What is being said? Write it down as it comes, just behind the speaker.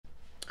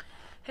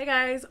Hey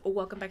guys,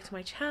 welcome back to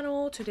my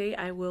channel. Today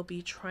I will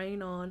be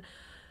trying on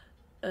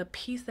a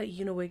piece that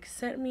Uniwigs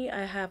sent me.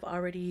 I have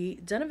already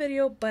done a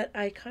video, but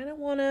I kind of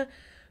want to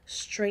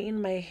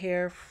straighten my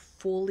hair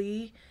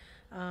fully.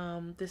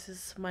 This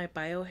is my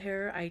bio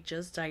hair. I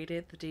just dyed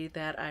it the day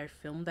that I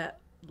filmed that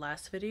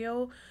last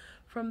video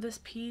from this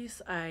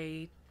piece.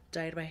 I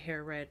dyed my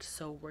hair red,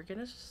 so we're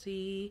gonna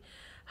see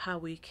how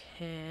we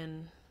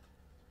can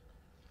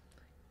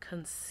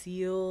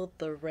conceal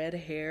the red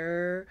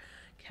hair,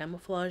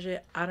 camouflage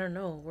it. I don't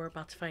know. We're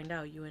about to find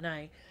out, you and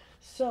I.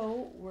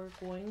 So we're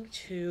going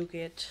to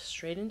get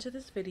straight into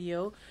this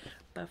video,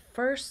 but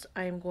first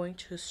I'm going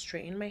to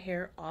straighten my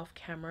hair off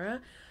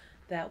camera.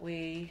 That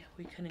way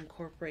we can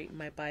incorporate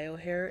my bio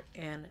hair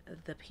and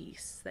the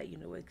piece that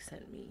Uniwig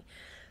sent me.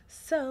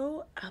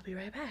 So I'll be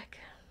right back.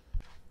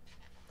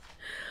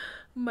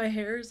 My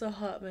hair is a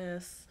hot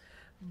mess,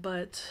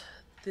 but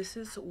this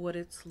is what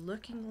it's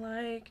looking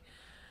like.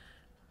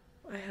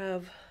 I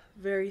have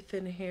very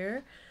thin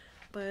hair,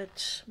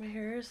 but my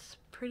hair is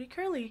pretty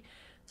curly.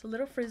 It's a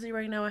little frizzy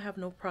right now. I have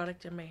no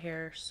product in my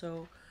hair,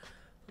 so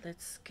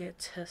let's get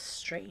to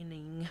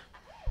straightening.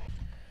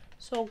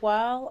 So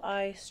while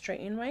I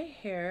straighten my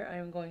hair,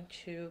 I'm going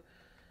to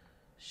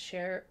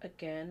share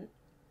again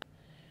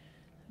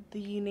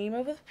the name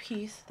of a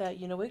piece that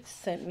Uniwigs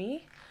sent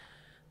me,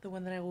 the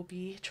one that I will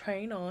be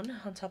trying on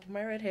top of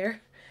my red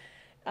hair.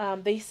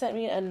 They sent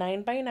me a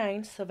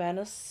 9x9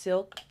 Savannah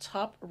Silk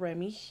Top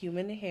Remy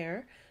Human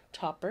Hair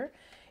Topper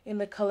in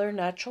the color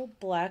Natural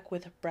Black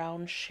with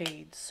brown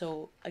shades.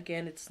 So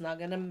again, it's not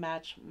going to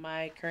match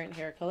my current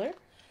hair color.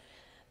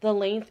 The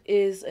length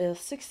is a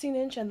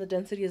 16-inch and the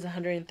density is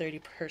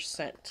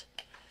 130%.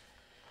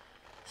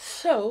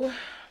 So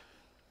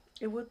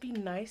it would be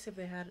nice if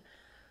they had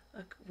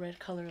a red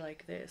color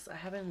like this. I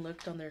haven't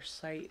looked on their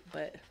site,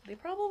 but they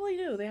probably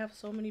do. They have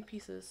so many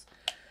pieces.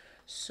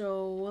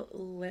 So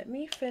let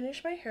me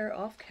finish my hair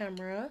off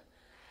camera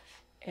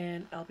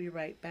and I'll be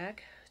right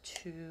back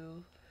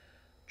to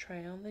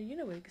try on the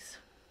Uniwigs.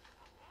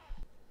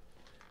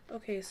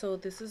 Okay, so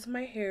this is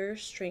my hair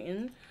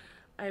straightened.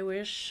 I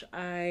wish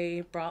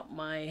I brought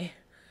my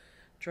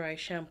dry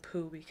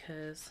shampoo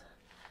because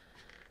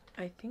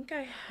I think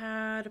I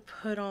had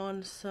put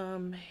on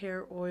some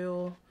hair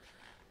oil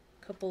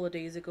a couple of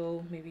days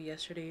ago, maybe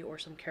yesterday, or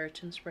some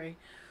keratin spray.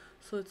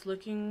 So it's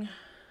looking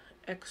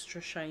extra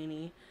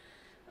shiny.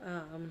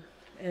 And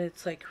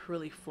it's like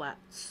really flat.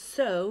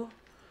 So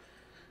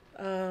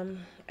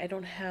I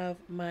don't have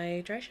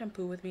my dry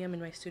shampoo with me. I'm in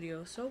my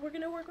studio, so we're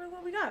gonna work with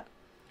what we got.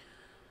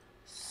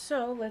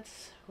 So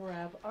let's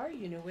grab our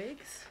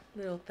Uniwigs,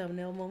 little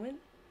thumbnail moment,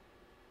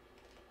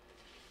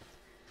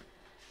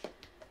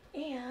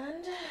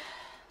 and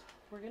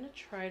we're gonna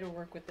try to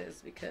work with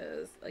this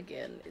because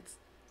again, it's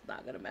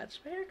not gonna match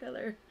my hair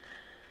color.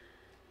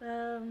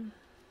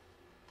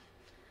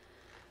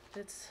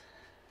 Let's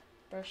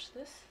brush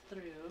this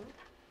through.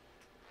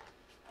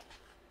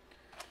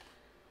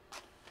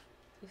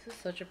 This is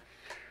such a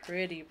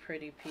pretty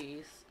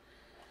piece.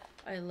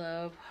 I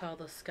love how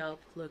the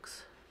scalp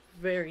looks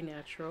very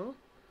natural.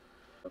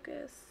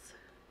 Focus.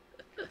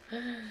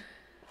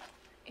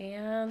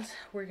 And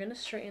we're gonna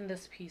straighten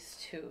this piece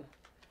too.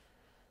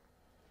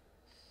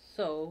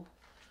 So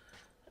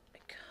I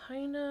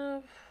kind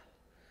of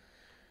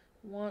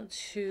want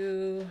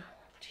to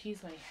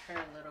tease my hair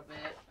a little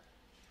bit.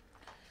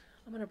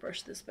 I'm gonna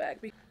brush this back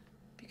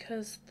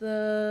because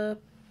the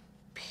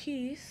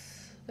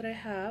piece that I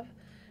have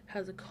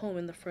has a comb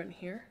in the front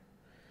here.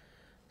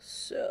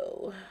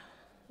 So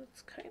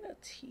let's kind of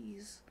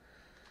tease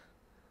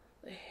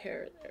the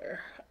hair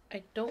there.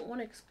 I don't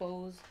want to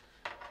expose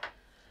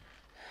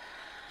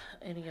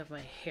any of my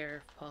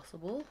hair if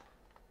possible.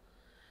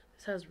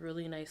 This has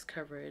really nice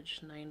coverage,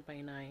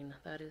 9x9.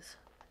 That is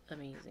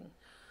amazing.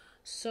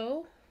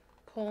 So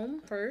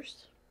comb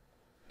first.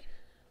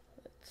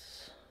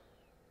 Let's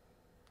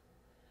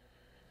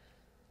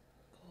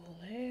go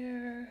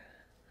there.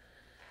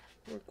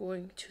 We're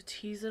going to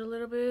tease it a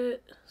little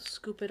bit,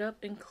 scoop it up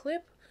and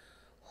clip.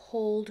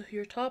 Hold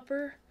your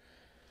topper,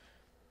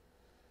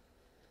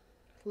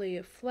 lay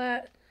it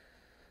flat,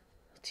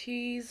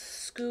 tease,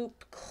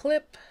 scoop,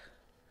 clip.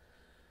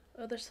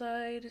 Other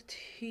side,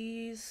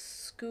 tease,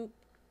 scoop,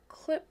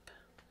 clip.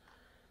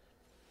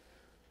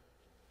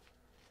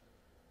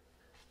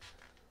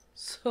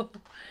 So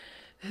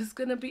it's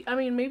gonna be, I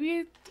mean,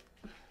 maybe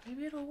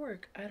it'll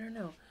work. I don't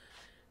know.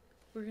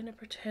 We're gonna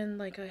pretend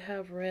like I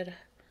have red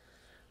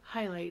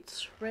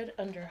highlights, red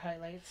under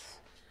highlights.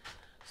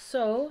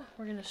 So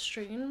we're gonna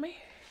straighten my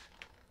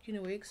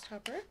Uniwigs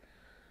topper.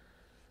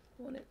 I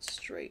want it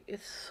straight.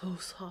 It's so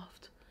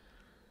soft.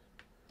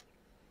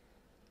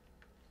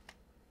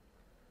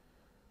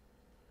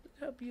 Look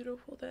how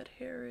beautiful that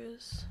hair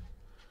is.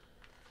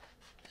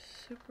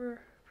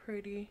 Super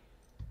pretty.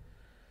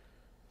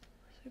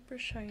 Super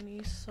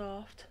shiny,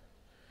 soft.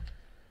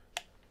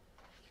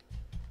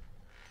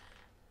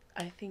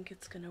 I think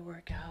it's gonna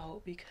work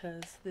out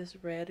because this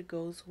red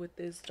goes with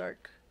this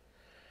dark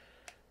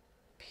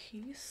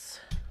piece.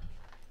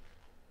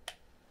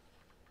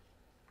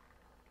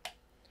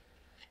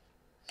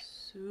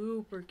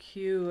 Super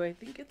cute. I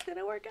think it's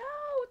gonna work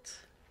out.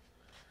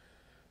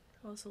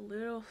 I was a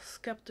little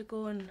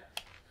skeptical and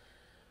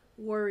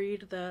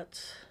worried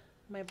that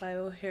my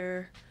bio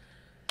hair,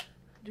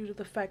 due to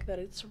the fact that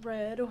it's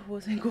red,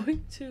 wasn't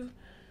going to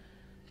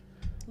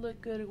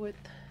look good with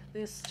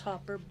this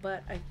topper,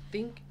 but I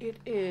think it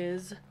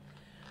is.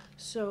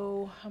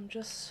 So I'm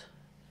just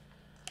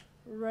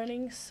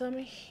running some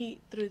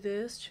heat through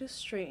this to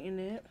straighten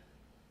it.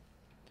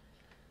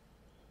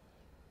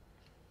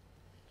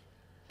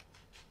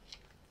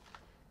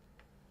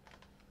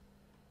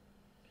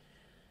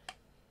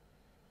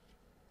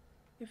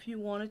 If you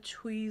want to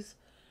tweeze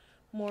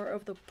more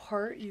of the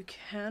part, you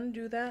can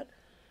do that,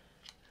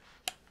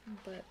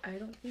 but I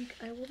don't think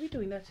I will be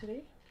doing that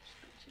today.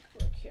 Just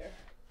take a look here,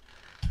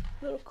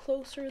 a little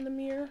closer in the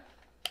mirror.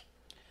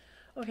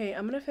 Okay,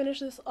 I'm gonna finish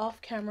this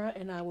off camera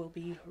and I will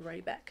be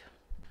right back.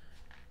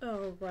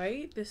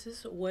 Alright, this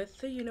is what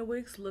the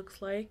Uniwigs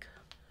looks like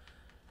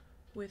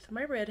with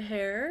my red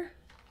hair,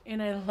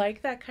 and I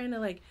like that kind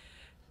of like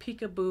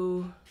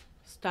peekaboo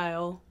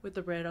style with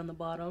the red on the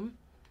bottom.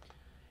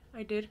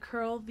 I did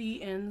curl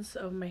the ends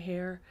of my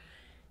hair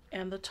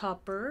and the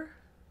topper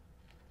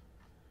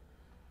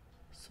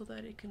so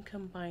that it can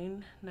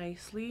combine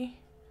nicely.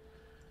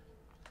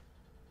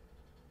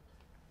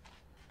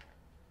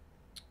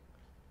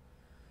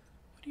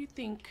 What do you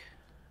think?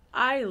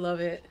 I love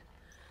it.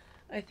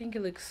 I think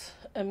it looks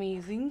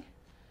amazing.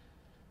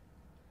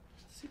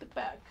 Let's see the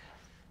back.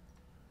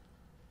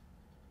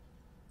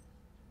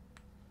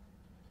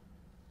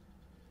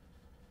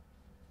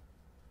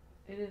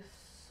 It is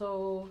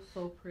so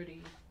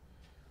pretty.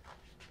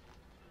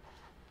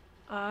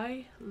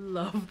 I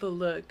love the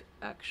look,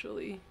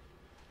 actually.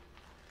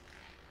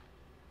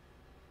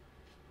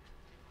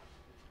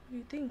 What do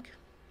you think?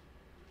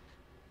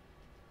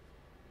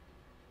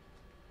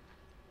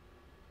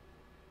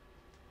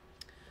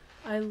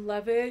 I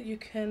love it. You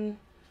can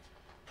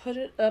put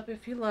it up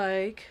if you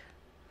like.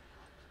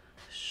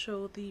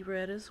 Show the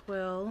red as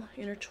well,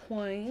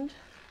 intertwined.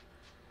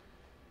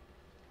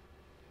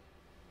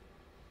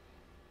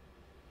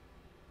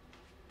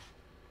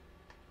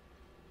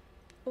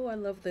 Oh, I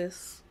love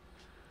this.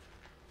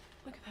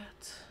 Look at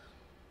that.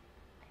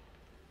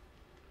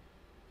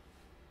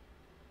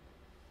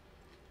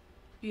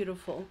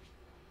 Beautiful.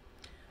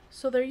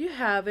 So there you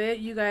have it.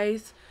 You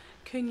guys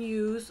can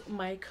use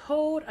my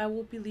code. I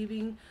will be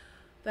leaving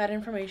that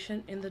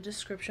information in the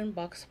description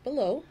box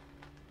below.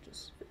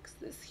 Just fix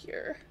this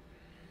here.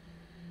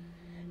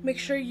 Make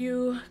sure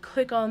you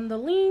click on the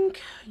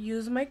link,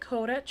 use my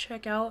code at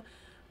checkout,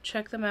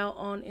 check them out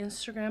on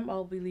Instagram.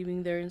 I'll be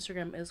leaving their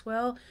Instagram as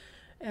well.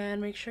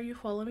 And make sure you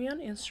follow me on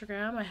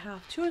Instagram. I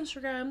have 2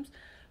 Instagrams.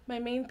 My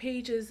main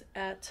page is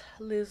at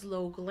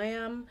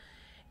LizLowGlam,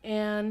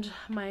 and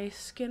my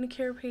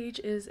skincare page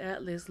is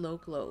at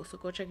LizLowGlow. So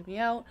go check me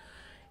out.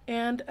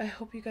 And I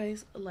hope you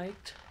guys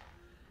liked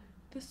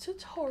this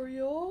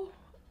tutorial.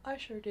 I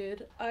sure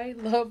did. I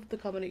love the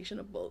combination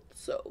of both.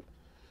 So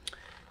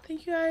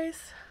thank you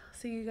guys.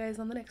 See you guys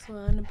on the next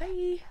one.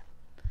 Bye.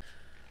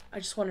 I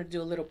just wanted to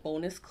do a little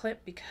bonus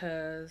clip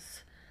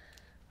because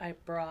I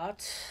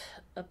brought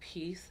a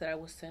piece that I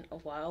was sent a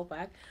while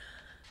back.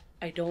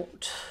 I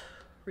don't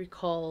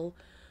recall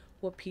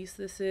what piece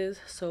this is,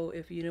 so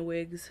if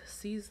Uniwigs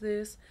sees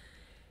this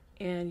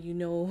and you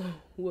know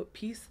what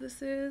piece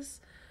this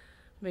is,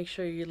 make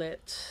sure you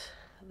let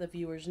the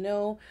viewers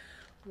know.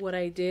 What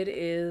I did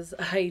is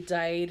I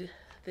dyed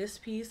this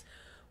piece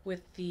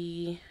with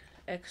the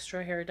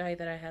extra hair dye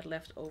that I had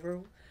left over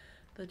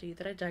the day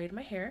that I dyed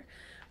my hair,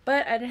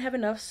 but I didn't have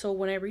enough, so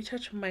when I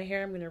retouch my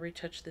hair, I'm going to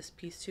retouch this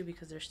piece too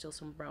because there's still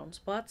some brown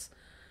spots,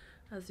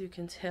 as you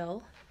can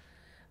tell.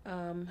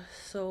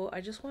 So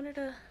I just wanted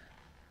to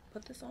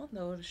put this on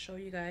though to show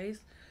you guys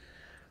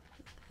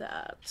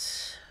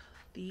that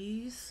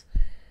these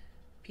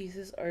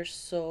pieces are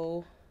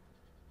so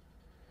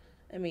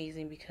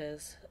amazing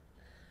because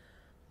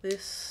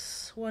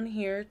this one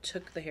here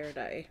took the hair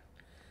dye.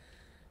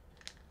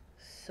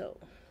 So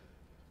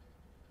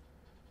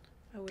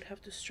I would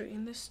have to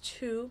straighten this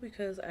too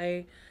because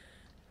I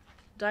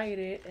dyed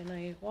it and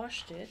I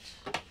washed it,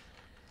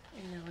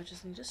 and now I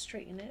just need to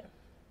straighten it.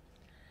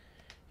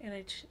 And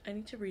I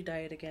need to re-dye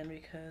it again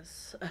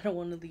because I don't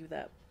want to leave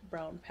that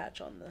brown patch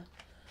on the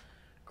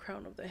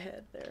crown of the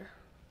head there.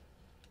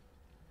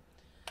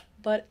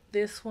 But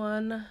this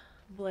one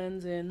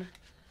blends in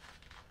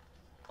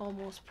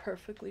almost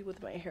perfectly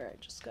with my hair. I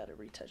just gotta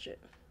retouch it.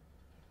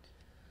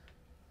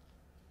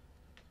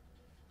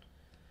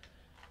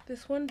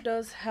 This one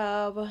does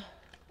have a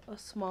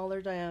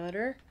smaller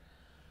diameter,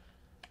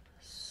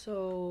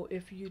 so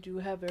if you do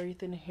have very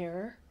thin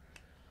hair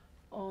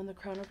on the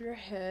crown of your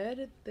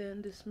head,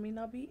 then this may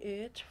not be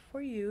it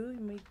for you.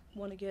 You may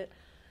want to get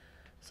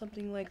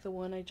something like the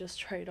one I just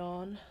tried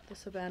on. The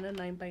Savannah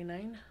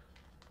 9x9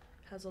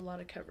 has a lot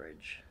of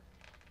coverage.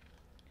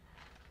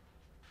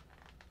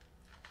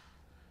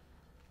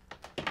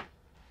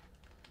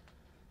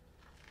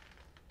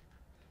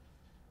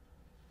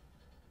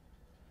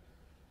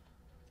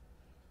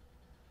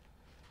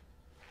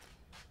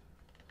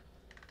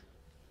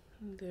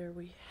 There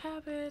we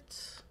have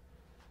it.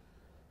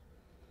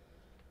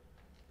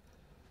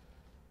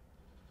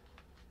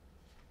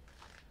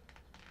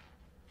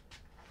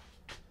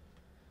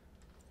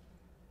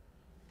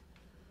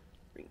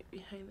 Bring it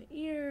behind the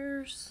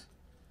ears.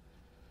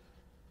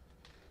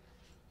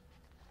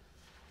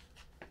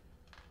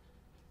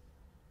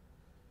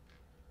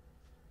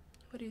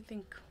 What do you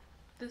think?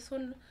 This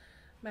one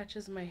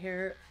matches my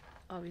hair,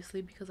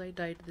 obviously, because I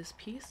dyed this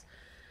piece.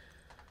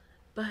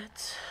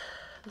 But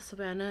the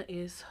Savannah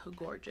is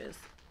gorgeous.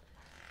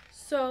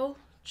 So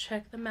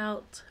check them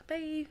out.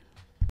 Bye.